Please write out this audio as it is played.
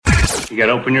You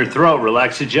gotta open your throat,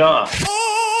 relax your jaw.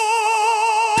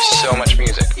 So much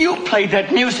music. You played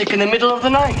that music in the middle of the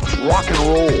night. Rock and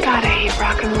roll. God, I hate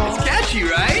rock and roll. It's catchy,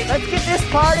 right? Let's get this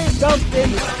party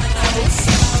jumping.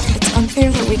 It's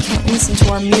unfair that we can't listen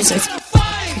to our music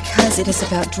because it is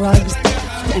about drugs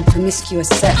and promiscuous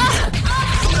sex.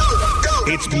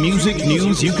 It's music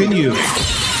news you can use.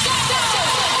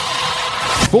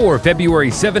 For February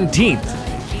 17th,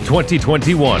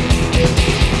 2021.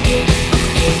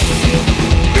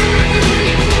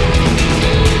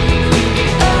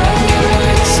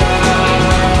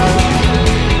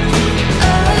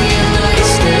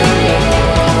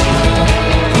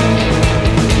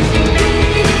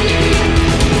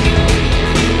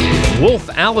 Wolf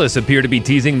Alice appear to be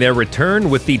teasing their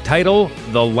return with the title,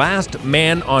 The Last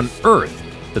Man on Earth.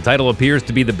 The title appears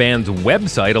to be the band's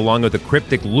website, along with a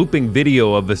cryptic looping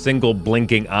video of a single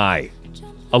blinking eye,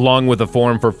 along with a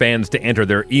form for fans to enter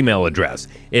their email address.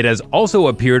 It has also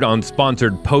appeared on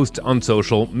sponsored posts on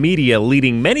social media,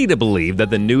 leading many to believe that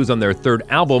the news on their third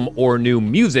album or new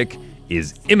music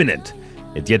is imminent.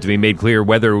 It's yet to be made clear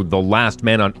whether The Last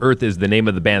Man on Earth is the name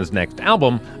of the band's next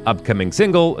album, upcoming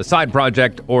single, a side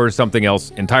project, or something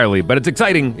else entirely. But it's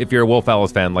exciting if you're a Wolf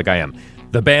Alice fan like I am.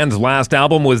 The band's last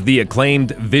album was the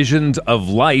acclaimed Visions of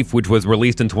Life, which was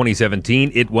released in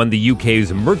 2017. It won the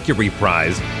UK's Mercury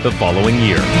Prize the following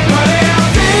year.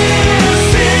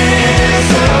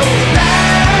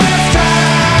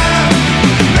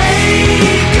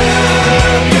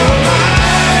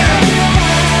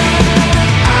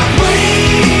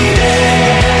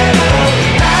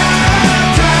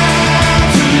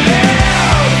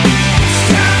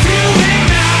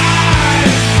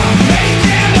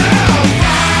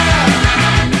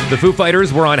 The Foo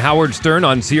Fighters were on Howard Stern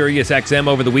on Sirius XM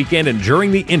over the weekend, and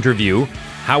during the interview,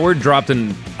 Howard dropped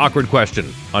an awkward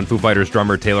question on Foo Fighters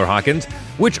drummer Taylor Hawkins,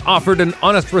 which offered an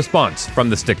honest response from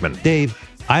the Stickman. Dave,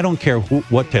 I don't care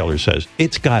what Taylor says.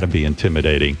 It's got to be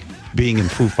intimidating being in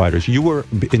Foo Fighters. You were,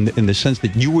 in the sense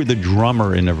that you were the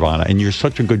drummer in Nirvana, and you're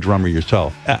such a good drummer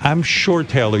yourself. I'm sure,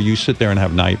 Taylor, you sit there and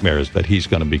have nightmares that he's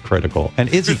going to be critical. And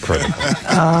is he critical?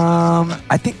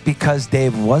 I think because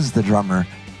Dave was the drummer.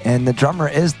 And the drummer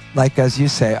is, like, as you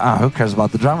say, who cares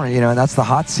about the drummer? You know, and that's the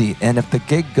hot seat. And if the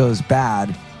gig goes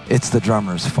bad, it's the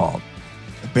drummer's fault.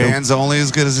 The band's only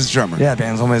as good as his drummer. Yeah, the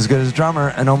band's only as good as drummer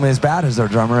and only as bad as their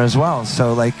drummer as well.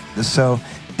 So,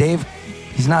 Dave,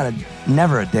 he's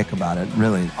never a dick about it,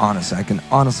 really, honestly. I can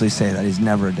honestly say that he's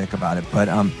never a dick about it. But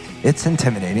it's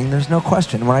intimidating. There's no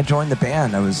question. When I joined the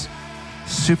band, I was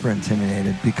super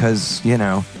intimidated because, you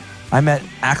know, I met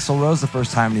Axl Rose the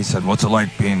first time, and he said, "What's it like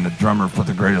being the drummer for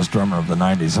the greatest drummer of the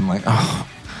 90s?" I'm like, oh,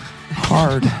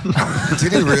 hard.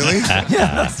 Did he really?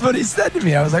 Yeah, that's what he said to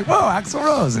me. I was like, whoa, Axl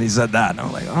Rose. And he said that, and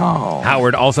I'm like, oh.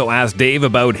 Howard also asked Dave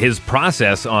about his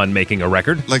process on making a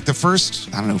record. Like the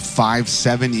first,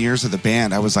 5-7 years of the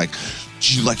band, I was like,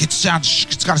 gee, like it's got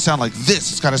to sound like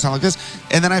this. It's got to sound like this.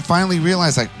 And then I finally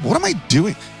realized, like, what am I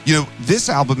doing? You know, this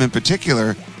album in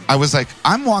particular, I was like,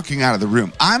 I'm walking out of the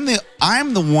room. I'm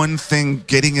the one thing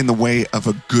getting in the way of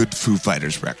a good Foo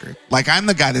Fighters record. Like, I'm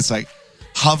the guy that's like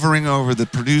hovering over the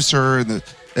producer and the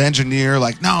engineer,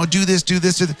 like, no, do this, do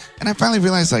this, do this. And I finally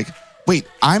realized, like, wait,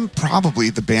 I'm probably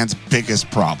the band's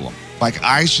biggest problem. Like,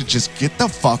 I should just get the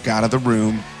fuck out of the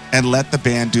room and let the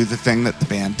band do the thing that the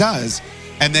band does,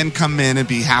 and then come in and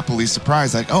be happily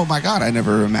surprised, like, oh my God, I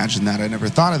never imagined that. I never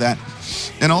thought of that.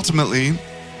 And ultimately,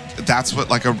 that's what,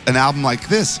 like, an album like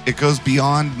this, it goes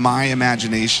beyond my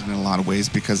imagination in a lot of ways,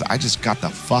 because I just got the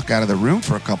fuck out of the room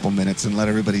for a couple minutes and let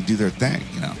everybody do their thing,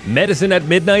 you know. Medicine at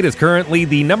Midnight is currently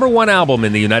the #1 album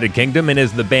in the United Kingdom and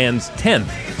is the band's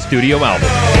 10th studio album.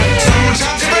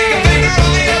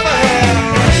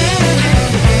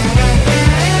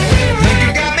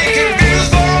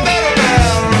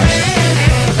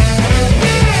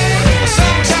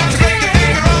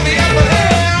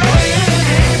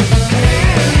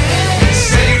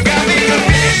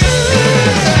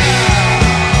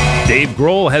 Dave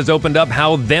Grohl has opened up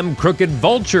how Them Crooked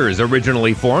Vultures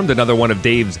originally formed, another one of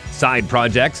Dave's side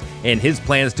projects, and his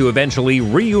plans to eventually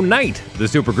reunite the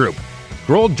supergroup.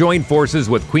 Grohl joined forces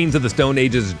with Queens of the Stone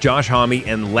Age's Josh Homme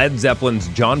and Led Zeppelin's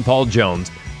John Paul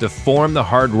Jones to form the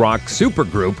hard rock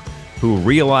supergroup, who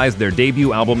realized their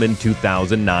debut album in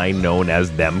 2009 known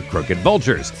as Them Crooked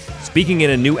Vultures. Speaking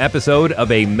in a new episode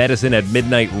of a Medicine at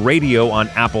Midnight radio on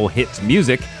Apple Hits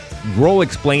Music, Grohl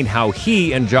explained how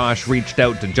he and Josh reached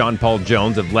out to John Paul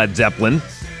Jones of Led Zeppelin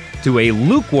to a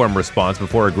lukewarm response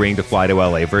before agreeing to fly to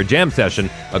LA for a jam session.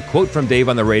 A quote from Dave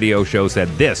on the radio show said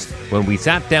this: "When we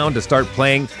sat down to start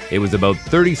playing, it was about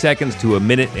 30 seconds to a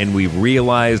minute and we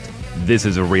realized this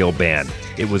is a real band.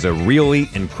 It was a really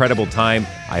incredible time.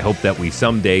 I hope that we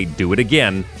someday do it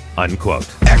again, unquote.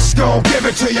 X gon' give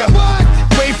it to you.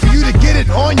 Wait for you to get it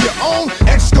on your own.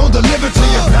 X gon' deliver to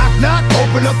you. Knock, knock,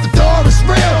 open up the door, it's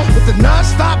real. With the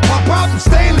non-stop pop out from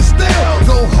stainless steel.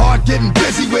 Go hard getting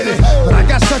busy with it. But I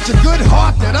got such a good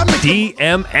heart that I'm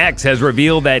DMX has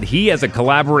revealed that he has a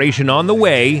collaboration on the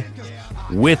way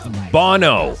with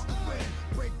Bono.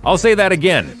 I'll say that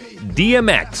again.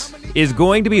 DMX is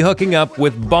going to be hooking up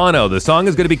with Bono. The song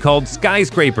is going to be called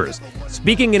Skyscrapers.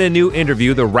 Speaking in a new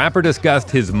interview, the rapper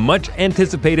discussed his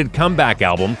much-anticipated comeback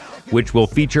album, which will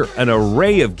feature an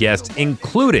array of guests,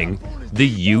 including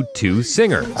the U2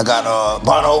 singer. I got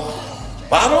Bono.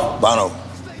 Bono.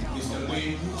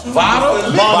 From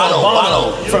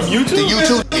YouTube? The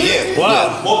YouTube, yeah.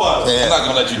 Wow. Yeah. I'm not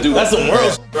gonna let you do that. That's some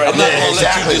world right I'm not gonna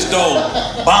let you just throw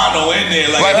Bono in there.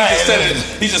 Like,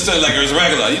 he just said it like it was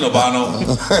regular. You know Bono.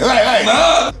 right.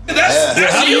 Nah,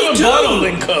 that's how you and too. Bono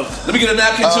link up? Let me get a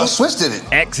napkin too. Swiss did it.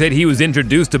 X said he was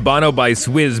introduced to Bono by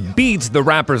Swizz Beatz, the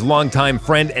rapper's longtime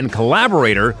friend and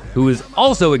collaborator, who is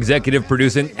also executive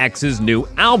producing X's new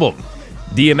album.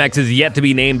 DMX's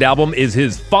yet-to-be-named album is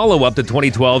his follow-up to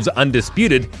 2012's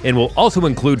Undisputed and will also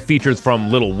include features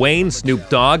from Lil Wayne, Snoop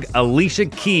Dogg, Alicia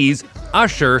Keys,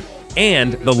 Usher,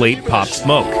 and the late Pop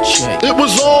Smoke. It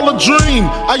was all a dream.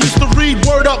 I used to read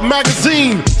Word Up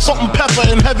magazine. Salt and Pepper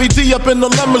and Heavy D up in the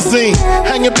limousine.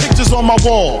 Hanging pictures on my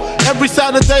wall. Every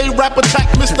Saturday, Rap Attack,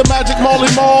 Mr. Magic Molly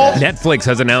Mall. Netflix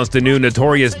has announced a new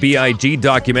Notorious B.I.G.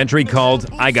 documentary called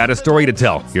I Got a Story to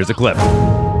Tell. Here's a clip.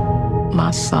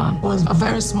 My son was a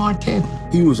very smart kid.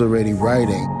 He was already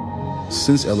writing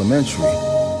since elementary.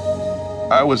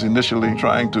 I was initially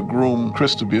trying to groom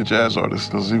Chris to be a jazz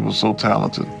artist because he was so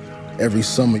talented. Every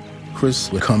summer, Chris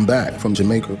would come back from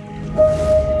Jamaica.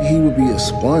 He would be a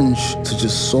sponge to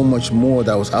just so much more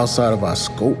that was outside of our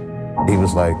scope. He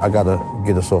was like, I gotta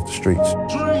get us off the streets.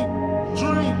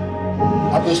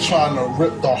 I'm just trying to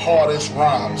rip the hardest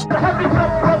rhymes.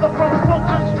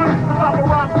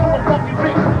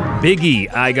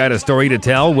 Biggie, I Got a Story to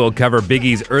Tell, will cover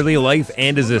Biggie's early life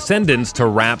and his ascendance to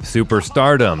rap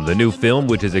superstardom. The new film,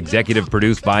 which is executive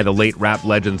produced by the late rap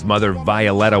legend's mother,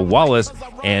 Violetta Wallace,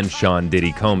 and Sean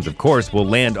Diddy Combs, of course, will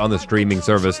land on the streaming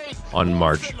service on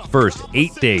March 1st,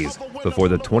 8 days before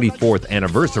the 24th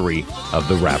anniversary of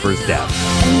the rapper's death.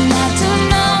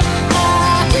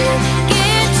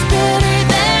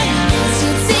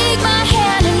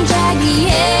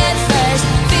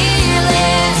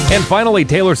 And finally,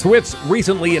 Taylor Swift's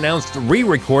recently announced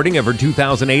re-recording of her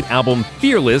 2008 album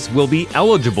Fearless will be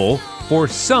eligible for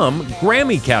some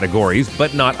Grammy categories,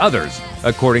 but not others,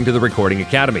 according to the Recording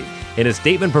Academy. In a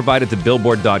statement provided to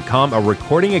Billboard.com, a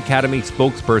Recording Academy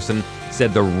spokesperson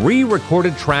said the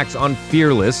re-recorded tracks on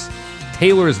Fearless,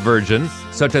 Taylor's version,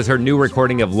 such as her new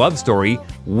recording of Love Story,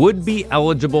 would be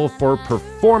eligible for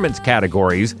performance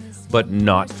categories, but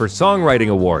not for songwriting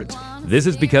awards. This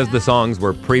is because the songs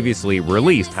were previously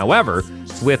released. However,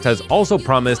 Swift has also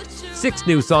promised 6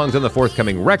 new songs on the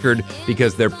forthcoming record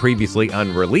because they're previously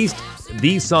unreleased.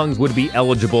 These songs would be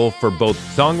eligible for both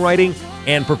songwriting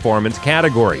and performance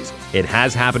categories. It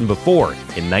has happened before.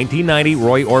 In 1990,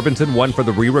 Roy Orbison won for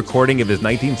the re-recording of his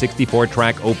 1964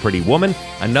 track Oh Pretty Woman.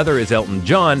 Another is Elton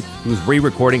John, whose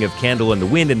re-recording of Candle in the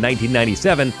Wind in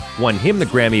 1997 won him the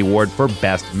Grammy Award for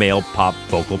Best Male Pop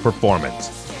Vocal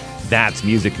Performance. That's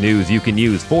music news you can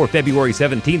use for February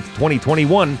 17th,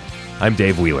 2021. I'm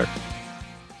Dave Wheeler.